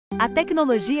A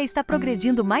tecnologia está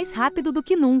progredindo mais rápido do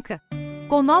que nunca,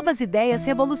 com novas ideias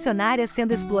revolucionárias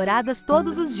sendo exploradas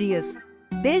todos os dias,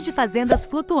 desde fazendas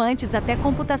flutuantes até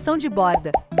computação de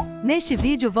borda. Neste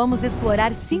vídeo vamos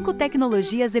explorar 5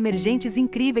 tecnologias emergentes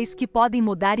incríveis que podem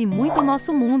mudar e muito o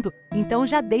nosso mundo, então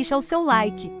já deixa o seu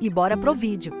like e bora pro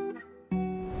vídeo.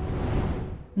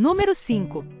 Número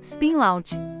 5. Spin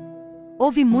Launch.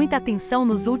 Houve muita atenção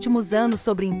nos últimos anos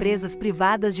sobre empresas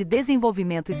privadas de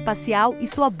desenvolvimento espacial e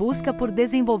sua busca por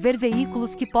desenvolver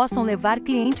veículos que possam levar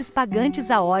clientes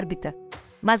pagantes à órbita.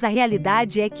 Mas a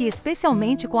realidade é que,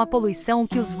 especialmente com a poluição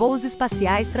que os voos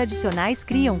espaciais tradicionais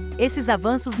criam, esses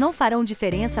avanços não farão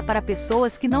diferença para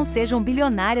pessoas que não sejam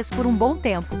bilionárias por um bom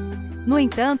tempo. No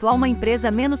entanto, há uma empresa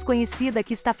menos conhecida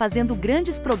que está fazendo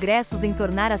grandes progressos em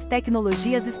tornar as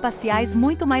tecnologias espaciais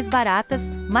muito mais baratas,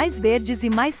 mais verdes e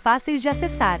mais fáceis de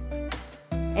acessar.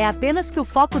 É apenas que o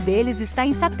foco deles está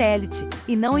em satélite,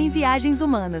 e não em viagens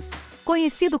humanas.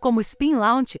 Conhecido como Spin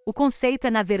Launch, o conceito é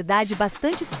na verdade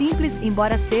bastante simples,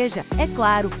 embora seja, é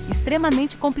claro,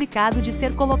 extremamente complicado de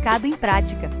ser colocado em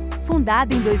prática.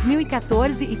 Fundada em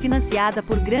 2014 e financiada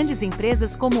por grandes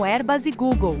empresas como Airbus e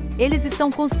Google, eles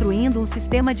estão construindo um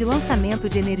sistema de lançamento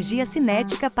de energia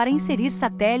cinética para inserir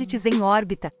satélites em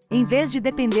órbita, em vez de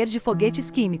depender de foguetes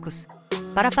químicos.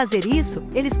 Para fazer isso,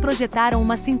 eles projetaram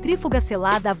uma centrífuga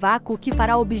selada a vácuo que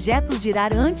fará objetos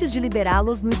girar antes de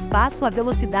liberá-los no espaço a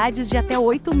velocidades de até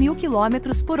 8.000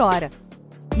 km/h.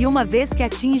 E uma vez que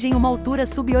atingem uma altura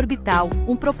suborbital,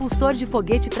 um propulsor de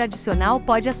foguete tradicional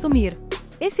pode assumir.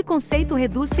 Esse conceito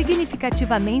reduz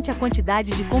significativamente a quantidade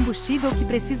de combustível que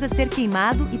precisa ser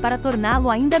queimado e, para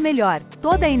torná-lo ainda melhor,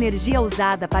 toda a energia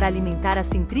usada para alimentar a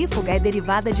centrífuga é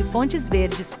derivada de fontes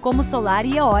verdes, como solar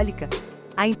e eólica.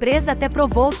 A empresa até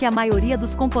provou que a maioria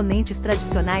dos componentes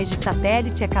tradicionais de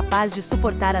satélite é capaz de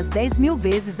suportar as 10.000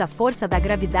 vezes a força da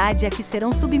gravidade a que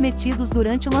serão submetidos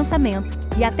durante o lançamento,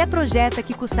 e até projeta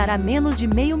que custará menos de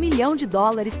 $500 milhão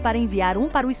para enviar um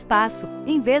para o espaço,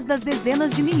 em vez das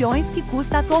dezenas de milhões que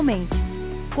custa atualmente.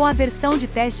 Com a versão de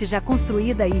teste já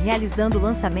construída e realizando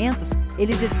lançamentos,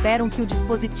 eles esperam que o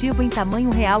dispositivo em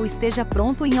tamanho real esteja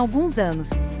pronto em alguns anos.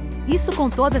 Isso com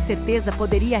toda certeza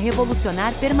poderia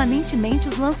revolucionar permanentemente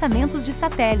os lançamentos de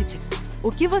satélites.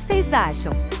 O que vocês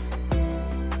acham?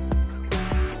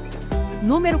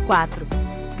 Número 4.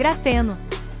 Grafeno.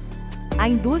 A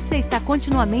indústria está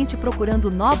continuamente procurando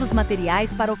novos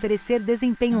materiais para oferecer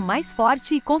desempenho mais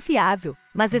forte e confiável,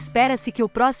 mas espera-se que o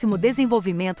próximo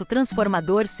desenvolvimento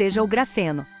transformador seja o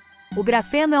grafeno. O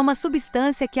grafeno é uma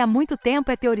substância que há muito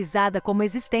tempo é teorizada como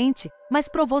existente, mas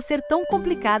provou ser tão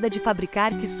complicada de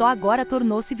fabricar que só agora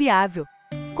tornou-se viável.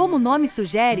 Como o nome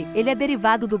sugere, ele é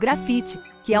derivado do grafite,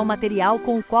 que é o material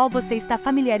com o qual você está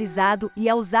familiarizado e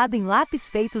é usado em lápis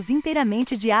feitos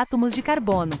inteiramente de átomos de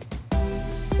carbono.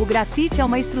 O grafite é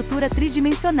uma estrutura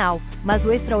tridimensional, mas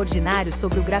o extraordinário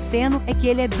sobre o grafeno é que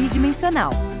ele é bidimensional.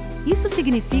 Isso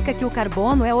significa que o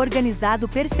carbono é organizado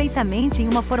perfeitamente em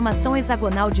uma formação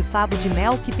hexagonal de favo de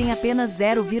mel que tem apenas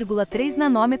 0,3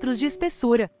 nanômetros de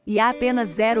espessura, e há apenas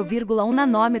 0,1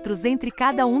 nanômetros entre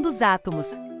cada um dos átomos.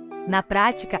 Na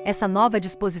prática, essa nova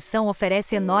disposição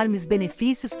oferece enormes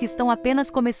benefícios que estão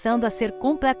apenas começando a ser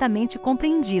completamente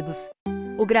compreendidos.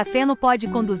 O grafeno pode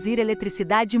conduzir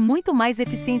eletricidade muito mais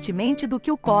eficientemente do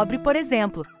que o cobre, por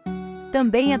exemplo.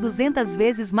 Também é 200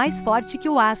 vezes mais forte que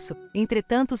o aço,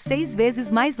 entretanto 6 vezes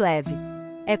mais leve.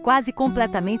 É quase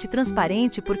completamente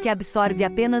transparente porque absorve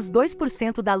apenas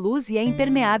 2% da luz e é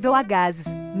impermeável a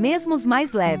gases, mesmo os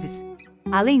mais leves.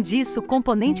 Além disso,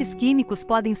 componentes químicos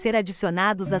podem ser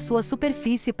adicionados à sua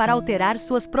superfície para alterar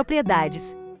suas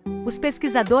propriedades. Os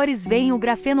pesquisadores veem o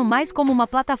grafeno mais como uma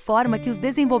plataforma que os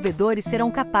desenvolvedores serão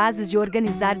capazes de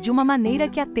organizar de uma maneira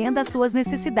que atenda às suas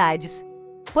necessidades.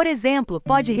 Por exemplo,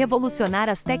 pode revolucionar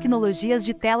as tecnologias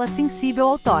de tela sensível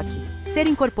ao toque, ser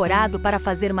incorporado para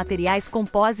fazer materiais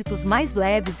compósitos mais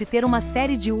leves e ter uma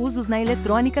série de usos na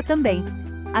eletrônica também.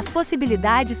 As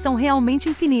possibilidades são realmente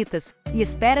infinitas, e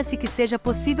espera-se que seja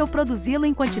possível produzi-lo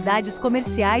em quantidades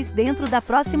comerciais dentro da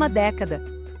próxima década.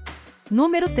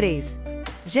 Número 3.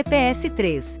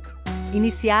 GPS-3.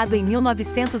 Iniciado em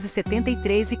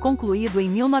 1973 e concluído em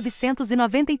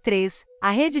 1993, a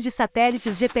rede de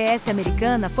satélites GPS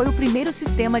americana foi o primeiro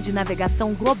sistema de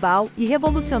navegação global e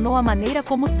revolucionou a maneira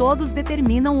como todos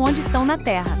determinam onde estão na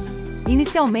Terra.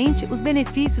 Inicialmente, os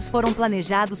benefícios foram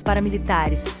planejados para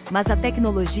militares, mas a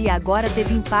tecnologia agora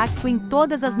teve impacto em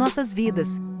todas as nossas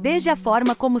vidas, desde a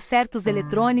forma como certos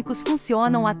eletrônicos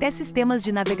funcionam até sistemas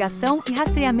de navegação e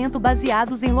rastreamento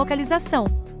baseados em localização.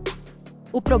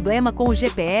 O problema com o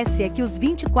GPS é que os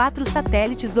 24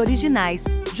 satélites originais,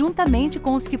 juntamente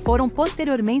com os que foram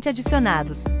posteriormente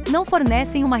adicionados, não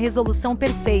fornecem uma resolução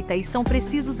perfeita e são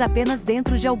precisos apenas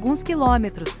dentro de alguns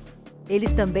quilômetros.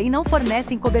 Eles também não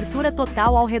fornecem cobertura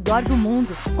total ao redor do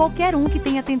mundo. Qualquer um que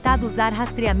tenha tentado usar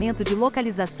rastreamento de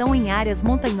localização em áreas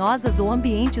montanhosas ou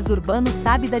ambientes urbanos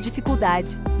sabe da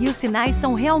dificuldade. E os sinais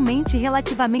são realmente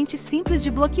relativamente simples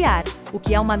de bloquear, o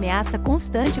que é uma ameaça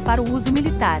constante para o uso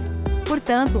militar.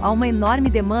 Portanto, há uma enorme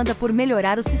demanda por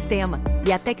melhorar o sistema,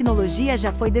 e a tecnologia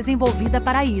já foi desenvolvida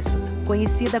para isso,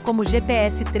 conhecida como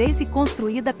GPS-3 e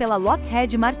construída pela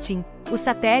Lockheed Martin. Os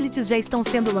satélites já estão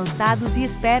sendo lançados e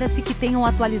espera-se que tenham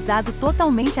atualizado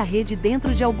totalmente a rede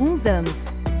dentro de alguns anos.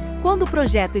 Quando o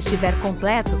projeto estiver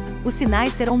completo, os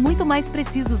sinais serão muito mais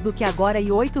precisos do que agora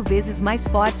e 8 vezes mais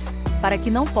fortes, para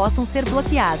que não possam ser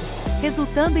bloqueados,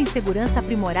 resultando em segurança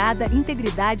aprimorada,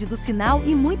 integridade do sinal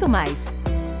e muito mais.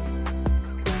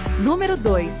 Número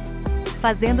 2.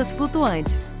 Fazendas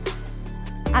flutuantes.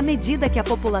 À medida que a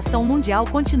população mundial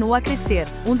continua a crescer,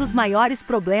 um dos maiores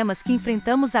problemas que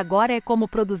enfrentamos agora é como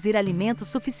produzir alimentos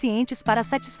suficientes para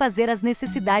satisfazer as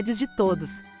necessidades de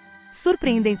todos.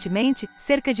 Surpreendentemente,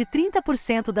 cerca de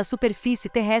 30% da superfície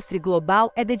terrestre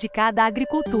global é dedicada à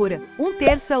agricultura.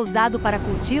 1/3 é usado para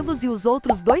cultivos e os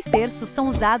outros 2/3 são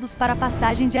usados para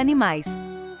pastagem de animais.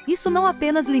 Isso não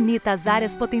apenas limita as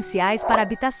áreas potenciais para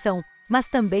habitação, mas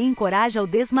também encoraja o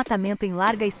desmatamento em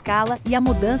larga escala e a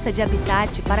mudança de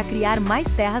habitat para criar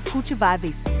mais terras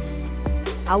cultiváveis.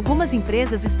 Algumas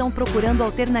empresas estão procurando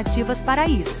alternativas para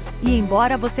isso, e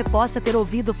embora você possa ter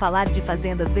ouvido falar de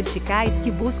fazendas verticais que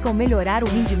buscam melhorar o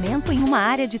rendimento em uma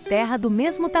área de terra do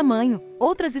mesmo tamanho,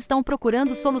 outras estão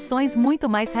procurando soluções muito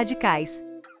mais radicais.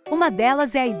 Uma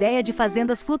delas é a ideia de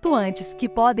fazendas flutuantes, que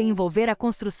podem envolver a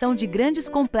construção de grandes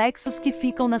complexos que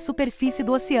ficam na superfície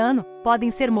do oceano,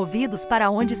 podem ser movidos para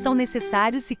onde são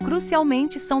necessários e,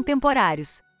 crucialmente, são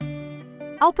temporários.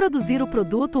 Ao produzir o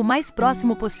produto o mais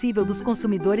próximo possível dos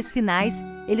consumidores finais,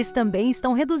 eles também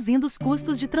estão reduzindo os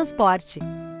custos de transporte.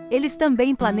 Eles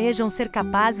também planejam ser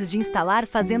capazes de instalar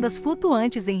fazendas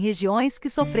flutuantes em regiões que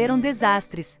sofreram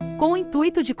desastres, com o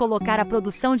intuito de colocar a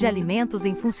produção de alimentos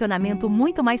em funcionamento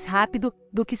muito mais rápido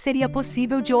do que seria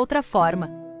possível de outra forma.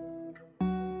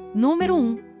 Número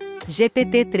 1.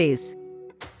 GPT-3.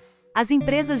 As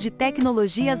empresas de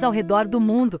tecnologias ao redor do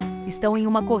mundo estão em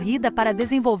uma corrida para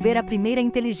desenvolver a primeira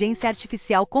inteligência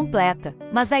artificial completa,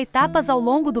 mas há etapas ao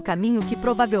longo do caminho que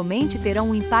provavelmente terão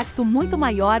um impacto muito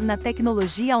maior na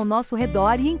tecnologia ao nosso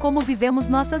redor e em como vivemos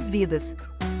nossas vidas.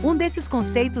 Um desses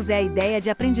conceitos é a ideia de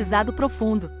aprendizado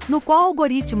profundo, no qual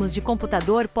algoritmos de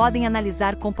computador podem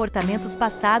analisar comportamentos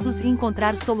passados e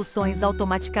encontrar soluções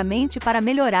automaticamente para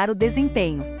melhorar o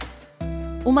desempenho.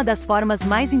 Uma das formas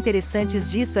mais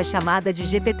interessantes disso é chamada de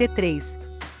GPT-3.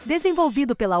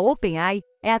 Desenvolvido pela OpenAI,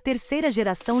 é a terceira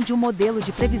geração de um modelo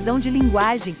de previsão de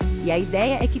linguagem, e a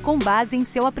ideia é que, com base em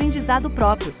seu aprendizado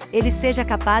próprio, ele seja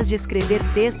capaz de escrever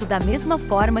texto da mesma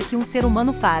forma que um ser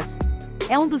humano faz.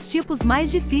 É um dos tipos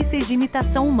mais difíceis de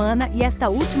imitação humana e esta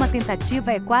última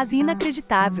tentativa é quase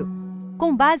inacreditável.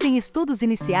 Com base em estudos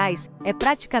iniciais, é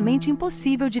praticamente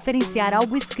impossível diferenciar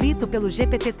algo escrito pelo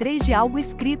GPT-3 de algo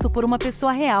escrito por uma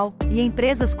pessoa real, e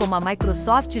empresas como a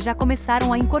Microsoft já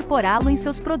começaram a incorporá-lo em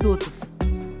seus produtos.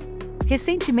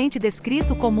 Recentemente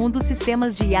descrito como um dos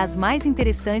sistemas de IAs mais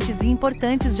interessantes e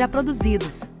importantes já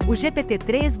produzidos, o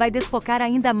GPT-3 vai desfocar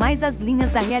ainda mais as linhas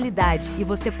da realidade, e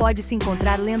você pode se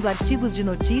encontrar lendo artigos de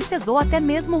notícias ou até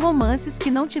mesmo romances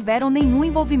que não tiveram nenhum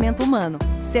envolvimento humano.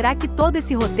 Será que todo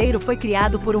esse roteiro foi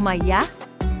criado por uma IA?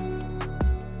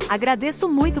 Agradeço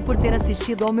muito por ter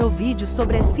assistido ao meu vídeo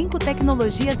sobre as 5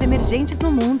 tecnologias emergentes no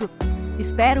mundo.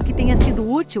 Espero que tenha sido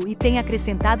útil e tenha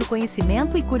acrescentado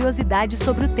conhecimento e curiosidade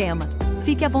sobre o tema.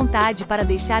 Fique à vontade para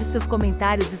deixar seus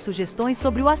comentários e sugestões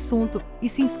sobre o assunto, e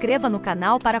se inscreva no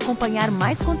canal para acompanhar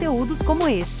mais conteúdos como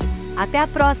este. Até a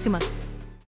próxima!